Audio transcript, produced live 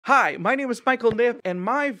Hi, my name is Michael Knipp, and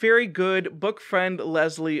my very good book friend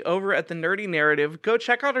Lezlie over at the Nerdy Narrative. Go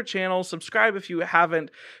check out her channel, subscribe if you haven't.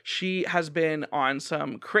 She has been on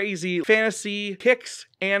some crazy fantasy kicks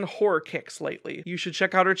and horror kicks lately. You should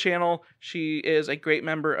check out her channel. She is a great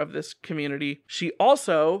member of this community. She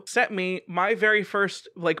also sent me my very first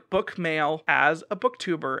book mail as a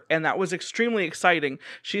booktuber, and that was extremely exciting.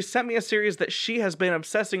 She sent me a series that she has been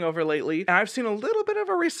obsessing over lately, and I've seen a little bit of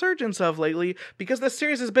a resurgence of lately because this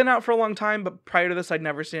series has been out for a long time, but prior to this I'd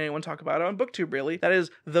never seen anyone talk about it on BookTube really. That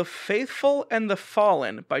is The Faithful and the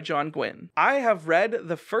Fallen by Gwynne. I have read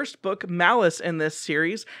the first book, Malice, in this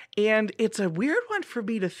series, and it's a weird one for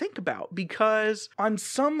me to think about because on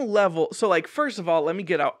some level, first of all, let me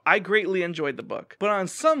get out, I greatly enjoyed the book, but on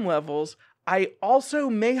some levels, I also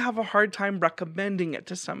may have a hard time recommending it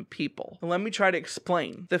to some people. Let me try to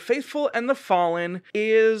explain. The Faithful and the Fallen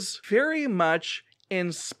is very much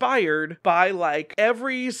inspired by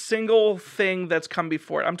every single thing that's come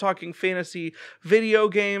before it. I'm talking fantasy video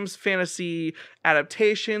games, fantasy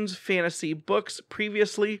adaptations, fantasy books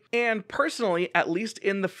previously, and personally, at least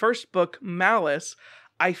in the first book, Malice,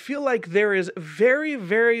 I feel like there is very,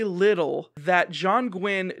 very little that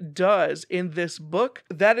Gwynne does in this book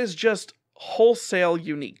that is just wholesale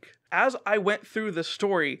unique. As I went through the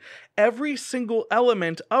story, every single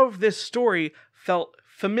element of this story felt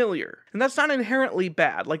familiar. And that's not inherently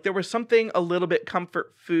bad. There was something a little bit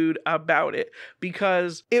comfort food about it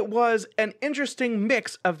because it was an interesting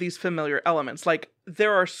mix of these familiar elements.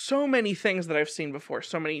 There are so many things that I've seen before,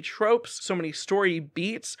 so many tropes, so many story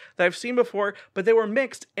beats that I've seen before, but they were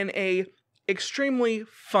mixed in a extremely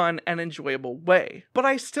fun and enjoyable way. But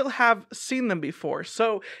I still have seen them before.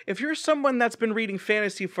 So if you're someone that's been reading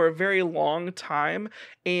fantasy for a very long time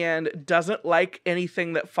and doesn't like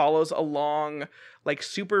anything that follows along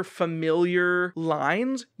super familiar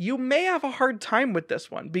lines, you may have a hard time with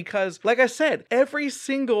this one because, like I said, every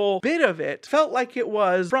single bit of it felt like it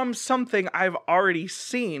was from something I've already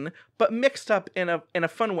seen, but mixed up in a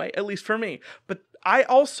fun way, at least for me. But I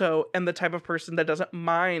also am the type of person that doesn't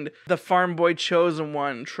mind the farm boy chosen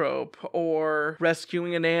one trope or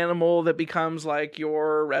rescuing an animal that becomes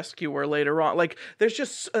your rescuer later on. There's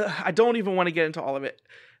just, I don't even want to get into all of it.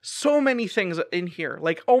 So many things in here,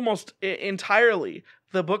 almost entirely,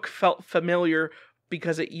 the book felt familiar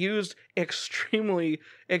because it used extremely,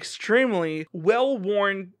 extremely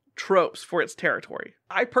well-worn tropes for its territory.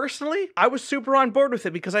 I was super on board with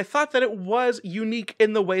it because I thought that it was unique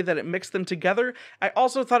in the way that it mixed them together. I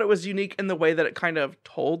also thought it was unique in the way that it kind of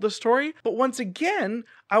told the story. But once again,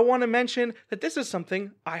 I want to mention that this is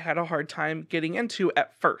something I had a hard time getting into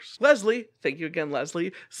at first. Lezlie, thank you again,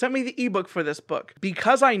 Lezlie, sent me the ebook for this book.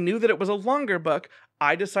 Because I knew that it was a longer book,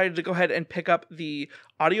 I decided to go ahead and pick up the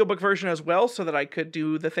audiobook version as well so that I could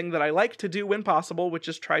do the thing that I like to do when possible, which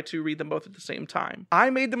is try to read them both at the same time. I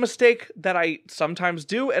made the mistake that I sometimes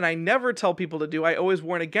do, and I never tell people to do. I always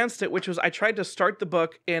warn against it, which was I tried to start the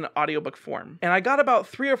book in audiobook form. And I got about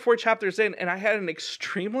 3 or 4 chapters in, and I had an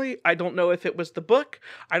extremely, I don't know if it was the book,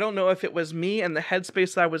 I don't know if it was me and the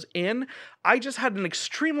headspace that I was in, I just had an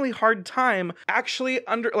extremely hard time actually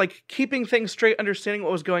keeping things straight, understanding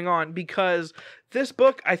what was going on, because this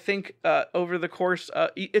book, I think, over the course,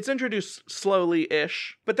 it's introduced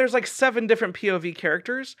slowly-ish, but there's 7 different POV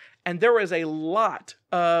characters, and there was a lot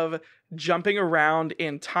of jumping around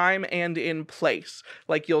in time and in place.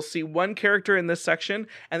 You'll see one character in this section,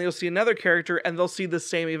 and you'll see another character, and they'll see the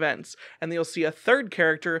same events. And then you'll see a third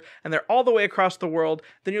character, and they're all the way across the world.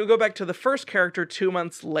 Then you'll go back to the first character 2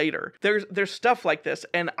 months later. There's stuff like this,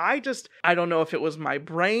 and I don't know if it was my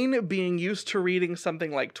brain being used to reading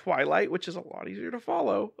something like Twilight, which is a lot easier to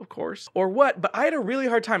follow, of course, or what, but I had a really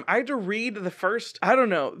hard time. I had to read the first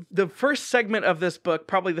segment of this book,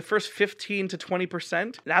 probably the first 15 to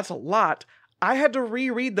 20%. That's a lot. I had to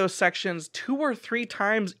reread those sections 2 or 3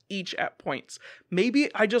 times each at points. Maybe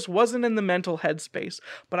I just wasn't in the mental headspace,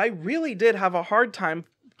 but I really did have a hard time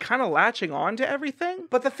kind of latching on to everything.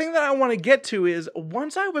 But the thing that I want to get to is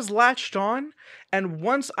once I was latched on and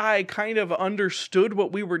once I kind of understood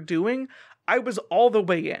what we were doing, I was all the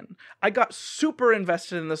way in. I got super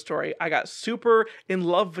invested in the story. I got super in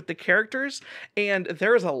love with the characters, and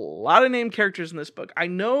there's a lot of named characters in this book. I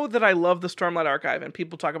know that I love the Stormlight Archive, and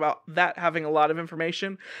people talk about that having a lot of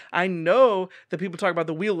information. I know that people talk about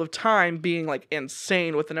the Wheel of Time being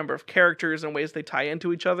insane with the number of characters and ways they tie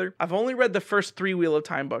into each other. I've only read the first 3 Wheel of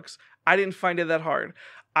Time books. I didn't find it that hard.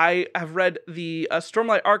 I have read the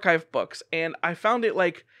Stormlight Archive books, and I found it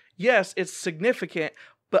yes, it's significant,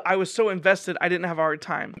 but I was so invested I didn't have a hard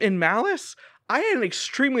time. In Malice, I had an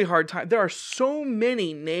extremely hard time. There are so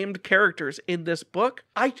many named characters in this book.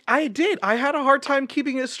 I had a hard time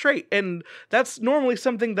keeping it straight. And that's normally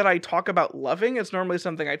something that I talk about loving. It's normally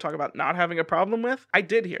something I talk about not having a problem with. I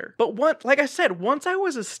did here. But like I said, once I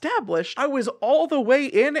was established, I was all the way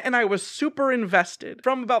in and I was super invested.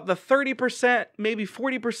 From about the 30%, maybe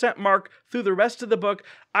 40% mark through the rest of the book,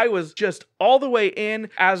 I was just all the way in.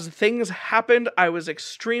 As things happened, I was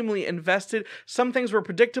extremely invested. Some things were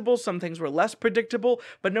predictable, some things were less predictable,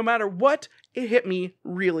 but no matter what, it hit me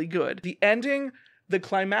really good. The ending, the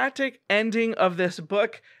climactic ending of this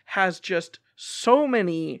book has just so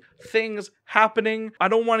many things happening. I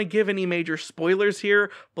don't want to give any major spoilers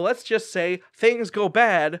here, but let's just say things go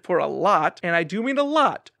bad for a lot, and I do mean a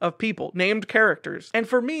lot, of people, named characters. And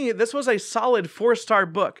for me, this was a solid 4-star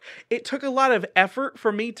book. It took a lot of effort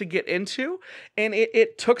for me to get into, and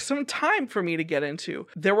it took some time for me to get into.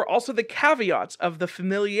 There were also the caveats of the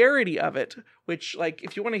familiarity of it, which, like,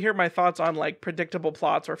 if you want to hear my thoughts on, like, predictable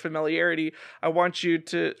plots or familiarity, I'll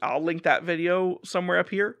link that video somewhere up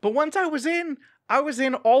here. But once I was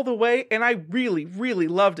in all the way, and I really, really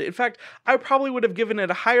loved it. In fact, I probably would have given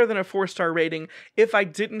it a higher than a 4-star rating if I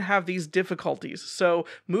didn't have these difficulties. So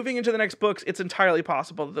moving into the next books, it's entirely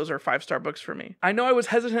possible that those are 5-star books for me. I know I was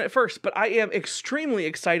hesitant at first, but I am extremely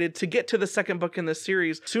excited to get to the second book in this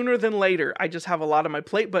series sooner than later. I just have a lot on my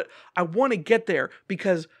plate, but I want to get there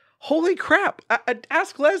because holy crap,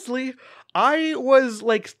 ask Lezlie. I was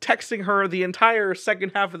like texting her the entire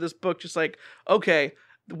second half of this book, just like, okay,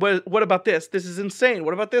 what about this? This is insane.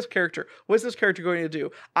 What about this character? What's this character going to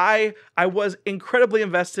do? I was incredibly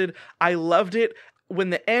invested. I loved it.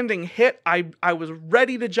 When the ending hit, I was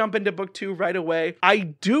ready to jump into book 2 right away. I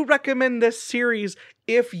do recommend this series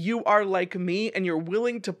if you are like me and you're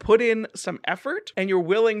willing to put in some effort and you're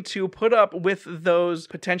willing to put up with those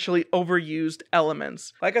potentially overused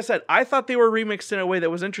elements. Like I said, I thought they were remixed in a way that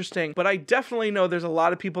was interesting, but I definitely know there's a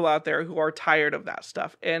lot of people out there who are tired of that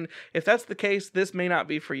stuff. And if that's the case, this may not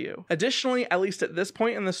be for you. Additionally, at least at this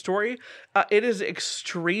point in the story, it is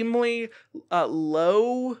extremely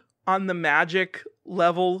low on the magic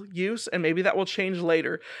level use, and maybe that will change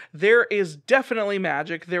later. There is definitely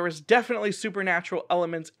magic. There is definitely supernatural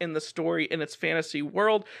elements in the story in its fantasy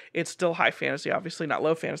world. It's still high fantasy, obviously, not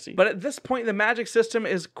low fantasy. But at this point, the magic system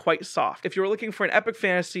is quite soft. If you're looking for an epic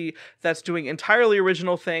fantasy that's doing entirely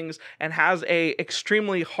original things and has a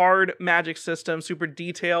extremely hard magic system, super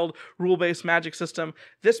detailed rule-based magic system,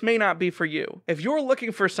 this may not be for you. If you're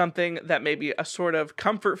looking for something that may be a sort of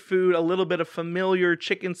comfort food, a little bit of familiar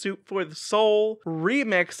chicken soup for the soul,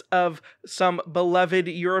 remix of some beloved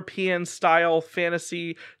European style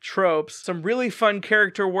fantasy tropes, some really fun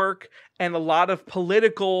character work, and a lot of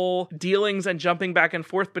political dealings and jumping back and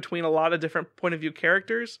forth between a lot of different point of view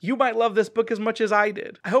characters, you might love this book as much as I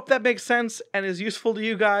did. I hope that makes sense and is useful to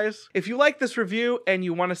you guys. If you like this review and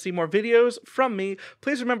you want to see more videos from me,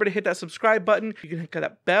 please remember to hit that subscribe button. You can hit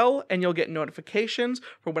that bell and you'll get notifications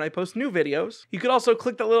for when I post new videos. You could also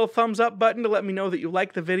click that little thumbs up button to let me know that you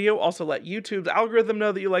like the video. Also let YouTube's algorithm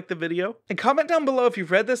know that you like the video. And comment down below if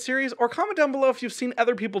you've read this series, or comment down below if you've seen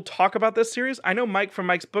other people talk about this series. I know Mike from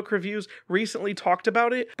Mike's Book Reviews recently talked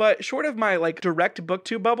about it, but short of my direct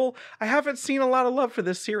booktube bubble, I haven't seen a lot of love for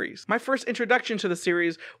this series. My first introduction to the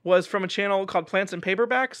series was from a channel called Plants and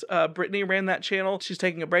Paperbacks. Brittany ran that channel. She's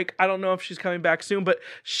taking a break. I don't know if she's coming back soon, but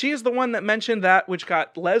she's the one that mentioned that, which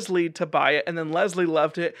got Lezlie to buy it, and then Lezlie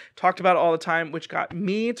loved it, talked about it all the time, which got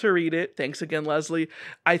me to read it. Thanks again, Lezlie.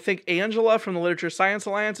 I think Angela from the Literature Science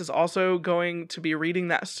Alliance is also going to be reading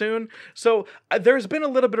that soon. So there's been a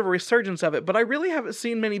little bit of a resurgence of it, but I really haven't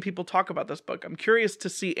seen many people talk about this book. I'm curious to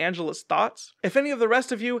see Angela's thoughts. If any of the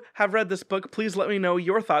rest of you have read this book, please let me know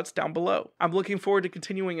your thoughts down below. I'm looking forward to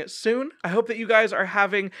continuing it soon. I hope that you guys are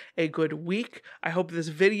having a good week. I hope this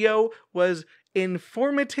video was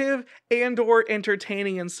informative and or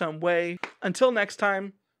entertaining in some way. Until next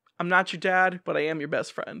time, I'm not your dad, but I am your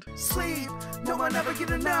best friend. Sleep, no, I never get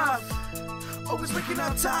enough. Always waking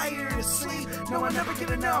up tired. Sleep, no, I never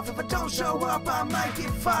get enough. If I don't show up, I might get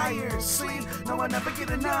fired. Sleep, no, I never get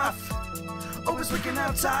enough. Always waking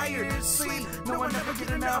up tired. Sleep, no, I never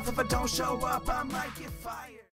get enough. If I don't show up, I might get fired.